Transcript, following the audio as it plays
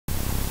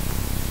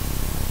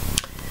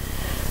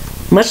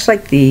Much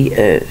like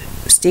the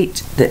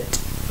state that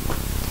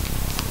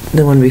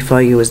the one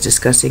before you was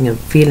discussing, of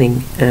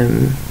feeling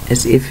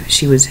as if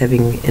she was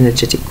having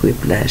energetic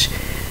whiplash,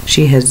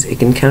 she has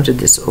encountered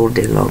this all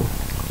day long,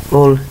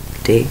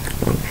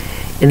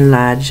 in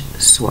large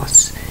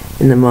swaths.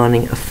 In the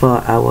morning, a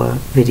 4-hour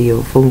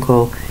video phone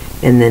call,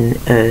 and then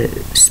a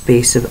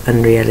space of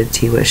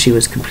unreality where she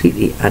was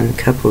completely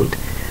uncoupled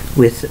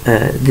with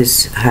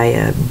this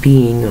higher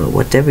being, or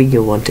whatever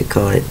you want to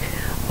call it,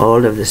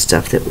 all of the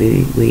stuff that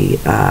we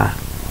are,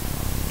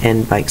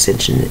 and by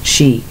extension that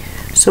she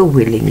so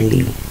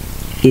willingly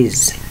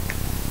is.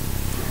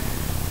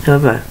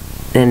 However,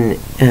 then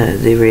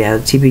the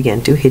reality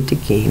began to hit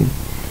again,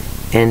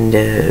 and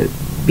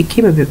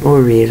became a bit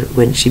more real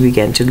when she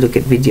began to look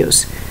at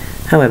videos.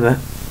 However,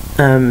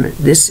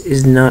 this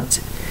is not,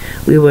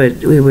 we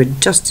were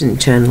just in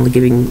channel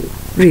giving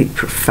really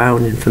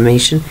profound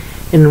information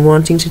and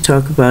wanting to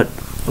talk about,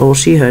 all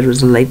she heard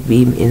was a light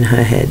beam in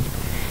her head,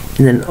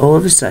 and then all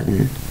of a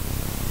sudden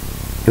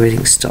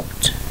everything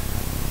stopped.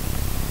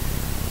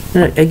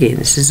 Now, again,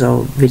 this is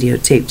all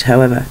videotaped.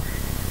 However,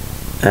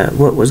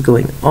 what was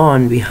going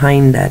on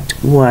behind that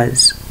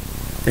was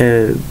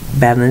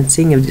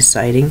balancing of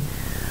deciding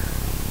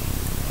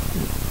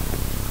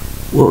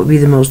what would be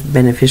the most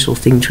beneficial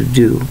thing to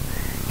do: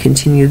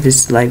 continue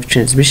this live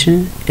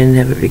transmission and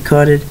have it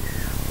recorded,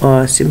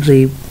 or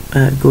simply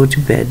go to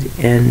bed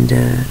and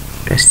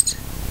rest.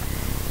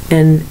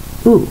 And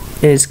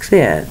it is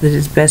clear that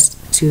it's best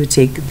to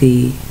take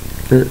the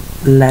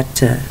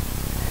latter,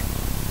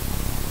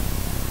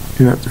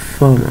 not the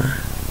former.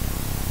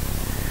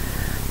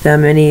 There are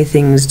many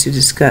things to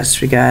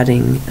discuss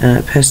regarding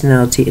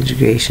personality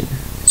integration.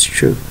 It's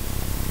true.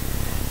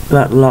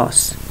 About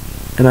loss,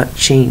 about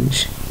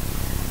change,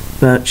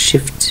 about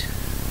shift,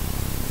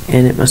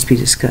 and it must be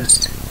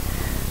discussed.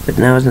 But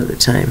now is not the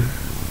time.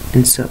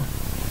 And so,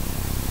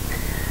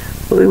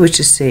 what we wish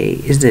to say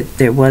is that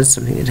there was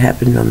something that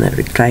happened on that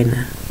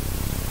recliner.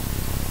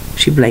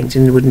 She blanked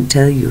and wouldn't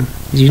tell you.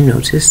 Did you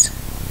notice?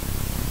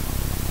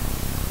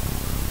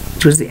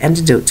 It was the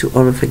antidote to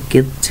all of her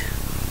guilt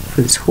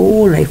for this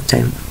whole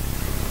lifetime,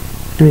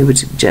 and we would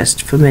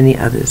suggest for many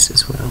others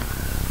as well.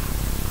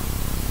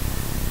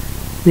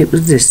 And it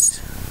was this.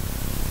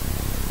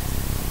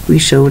 We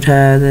showed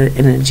her the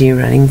energy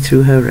running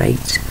through her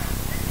right,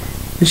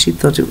 and she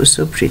thought it was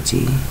so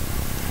pretty.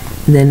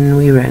 And then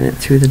we ran it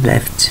through the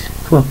left,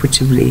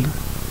 cooperatively.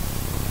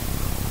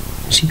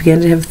 She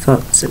began to have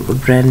thoughts that were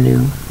brand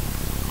new,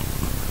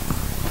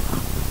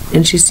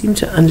 and she seemed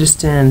to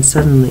understand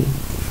suddenly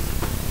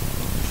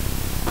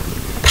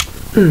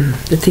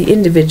that the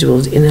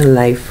individuals in her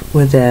life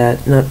were there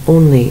not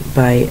only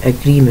by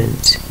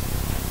agreement,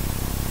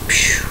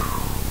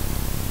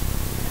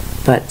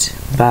 but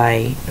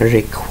by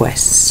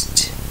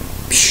request.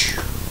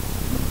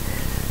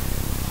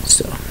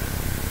 So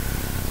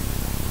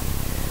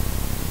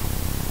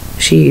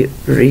she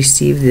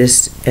received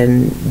this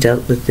and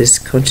dealt with this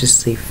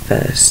consciously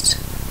first,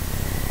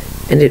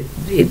 and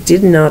it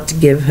did not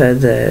give her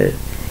the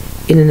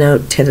in and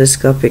out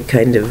telescopic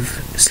kind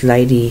of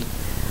slidey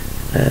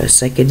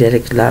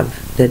psychedelic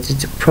love that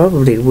it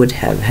probably would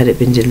have had it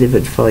been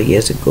delivered 4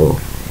 years ago.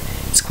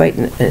 It's quite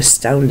an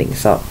astounding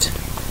thought,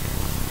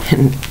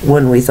 and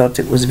one we thought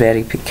it was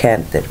very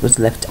piquant that was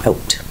left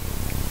out.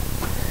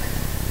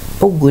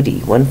 Oh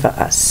goody, one for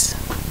us,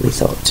 we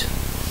thought.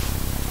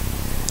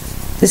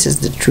 This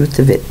is the truth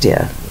of it,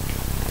 dear.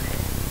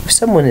 If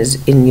someone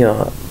is in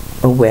your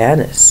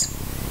awareness,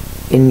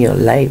 in your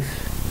life,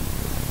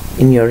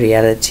 in your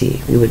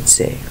reality, we would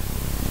say,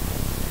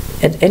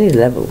 at any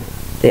level,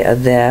 they are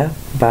there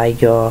by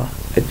your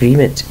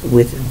agreement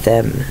with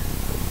them.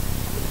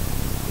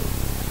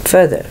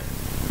 Further,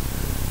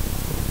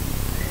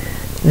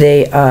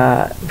 they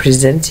are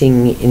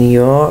presenting in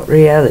your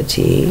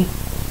reality.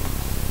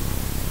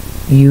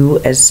 You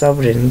as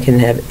sovereign can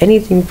have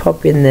anything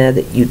pop in there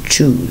that you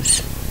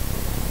choose.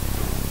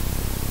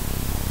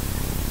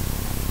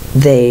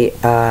 They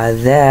are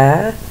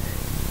there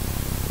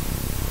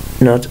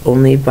not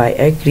only by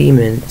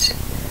agreement,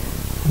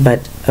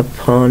 but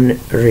upon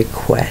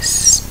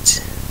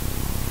request.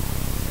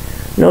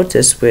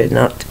 Notice we're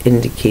not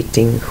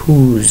indicating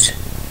whose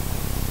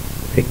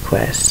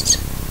request,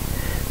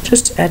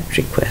 just at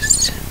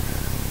request.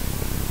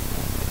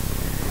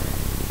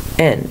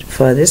 And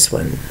for this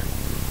one,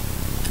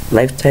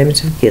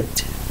 lifetimes of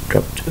guilt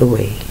dropped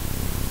away.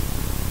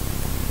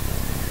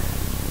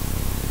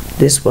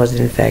 This was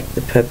in fact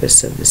the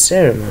purpose of the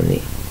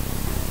ceremony,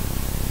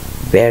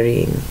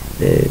 burying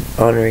the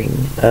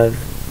honoring of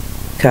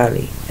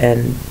Kali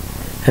and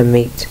her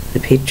mate, the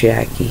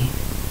patriarchy.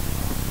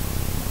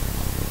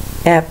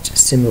 Apt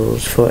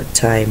symbols for a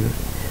time.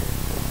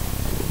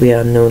 We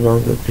are no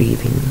longer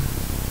grieving.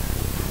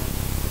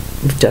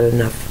 We've done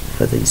enough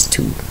for these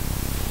two.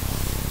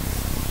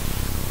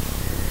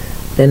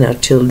 Then our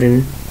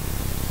children,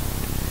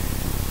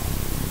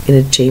 in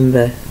a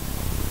chamber,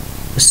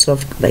 a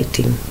soft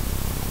lighting,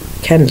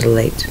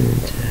 candlelight,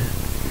 and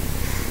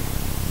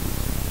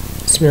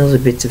smells a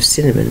bit of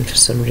cinnamon for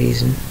some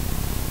reason.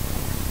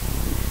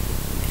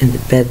 and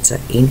the beds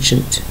are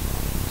ancient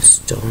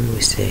stone,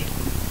 we say.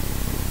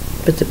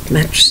 But the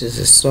mattresses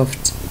are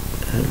soft,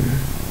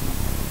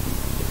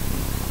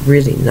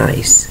 really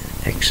nice,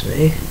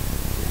 actually.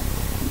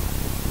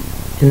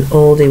 And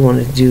all they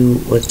wanted to do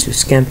was to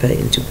scamper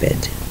into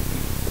bed.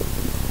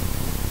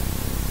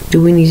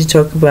 Do we need to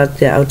talk about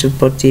the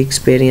out-of-body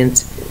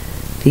experience,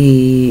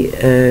 the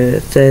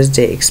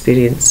Thursday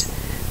experience,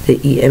 the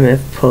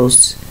EMF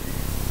pulse?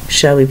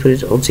 Shall we put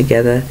it all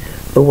together?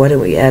 Or why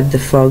don't we add the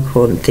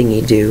foghorn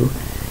thingy-do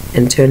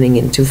and turning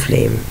into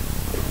flame?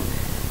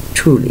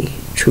 Truly,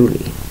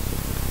 truly.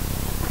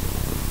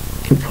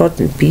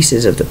 Important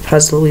pieces of the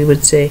puzzle, we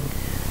would say,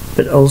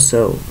 but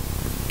also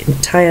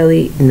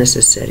entirely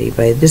necessary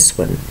by this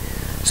one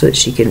so that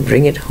she can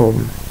bring it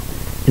home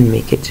and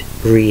make it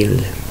real.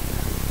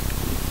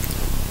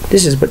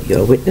 This is what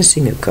you're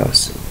witnessing, of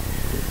course.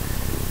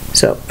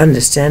 So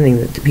understanding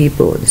that the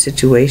people and the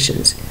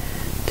situations,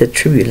 the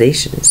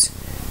tribulations,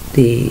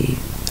 the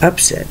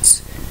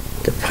upsets,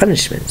 the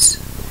punishments,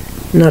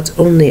 not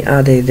only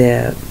are they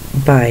there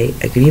by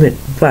agreement,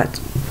 but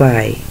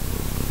by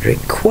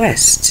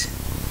request.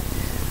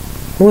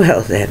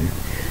 Well then,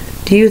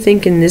 do you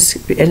think in this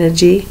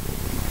energy,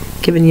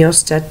 given your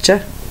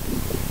stature,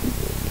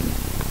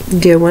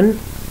 dear one,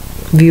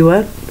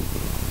 viewer,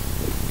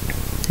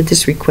 that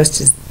this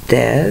request is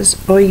theirs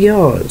or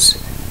yours?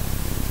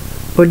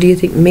 Or do you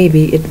think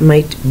maybe it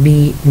might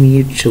be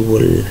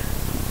mutual?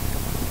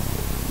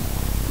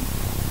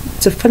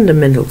 It's a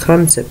fundamental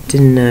concept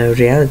in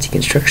reality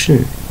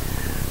construction,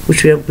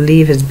 which we don't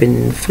believe has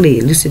been fully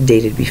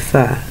elucidated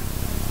before.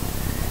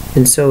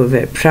 And so we're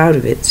very proud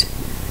of it,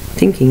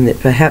 thinking that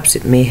perhaps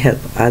it may help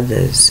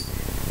others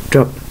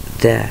drop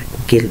their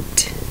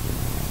guilt.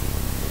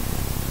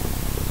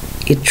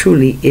 It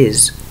truly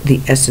is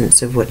the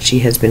essence of what she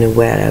has been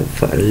aware of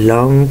for a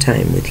long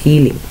time with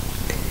healing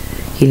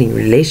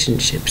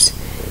relationships,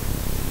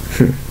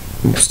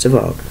 most of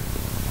all,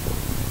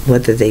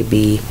 whether they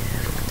be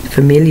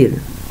familial,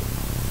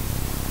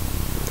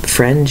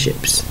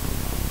 friendships,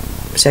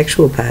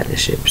 sexual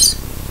partnerships,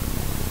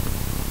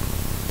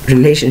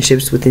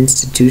 relationships with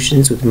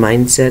institutions, with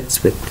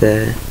mindsets, with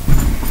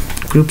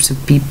groups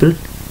of people.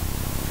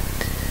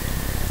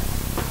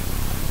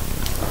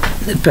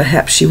 That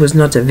perhaps she was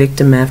not a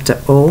victim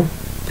after all,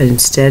 but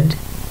instead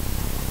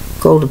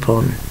called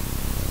upon,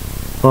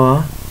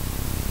 or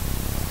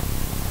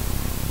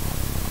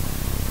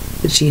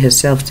that she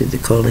herself did the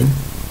calling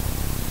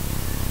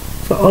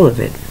for all of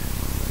it.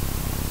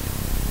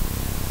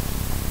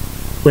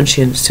 When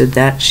she understood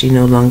that, she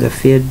no longer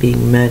feared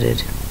being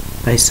murdered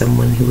by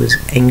someone who was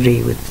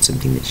angry with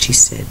something that she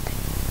said.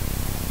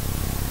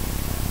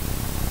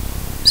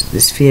 So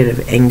this fear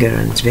of anger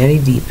runs very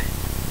deep.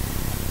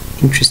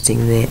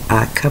 Interesting, they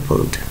are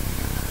coupled.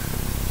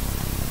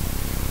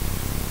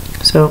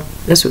 So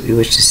that's what we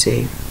wish to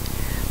say.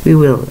 We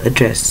will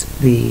address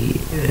the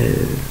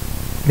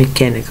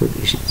mechanical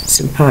issues. It's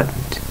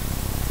important.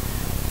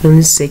 On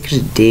this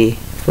sacred day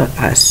for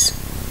us,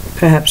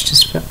 perhaps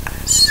just for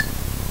us.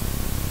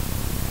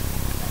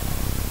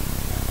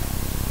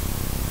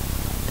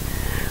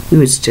 We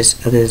would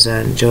suggest others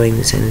are enjoying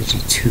this energy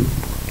too,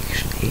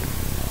 actually.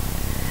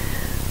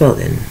 Well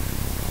then.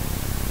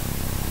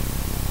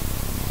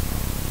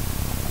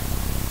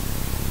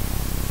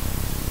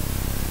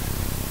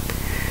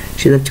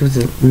 She left you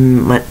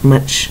with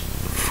much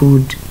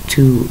food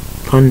to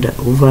ponder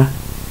over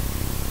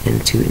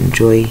and to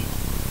enjoy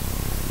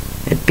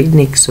at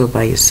picnics or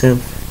by yourself,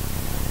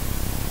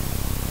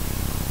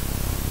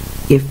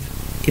 if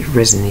it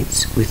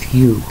resonates with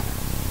you.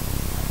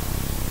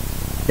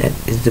 That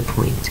is the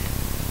point.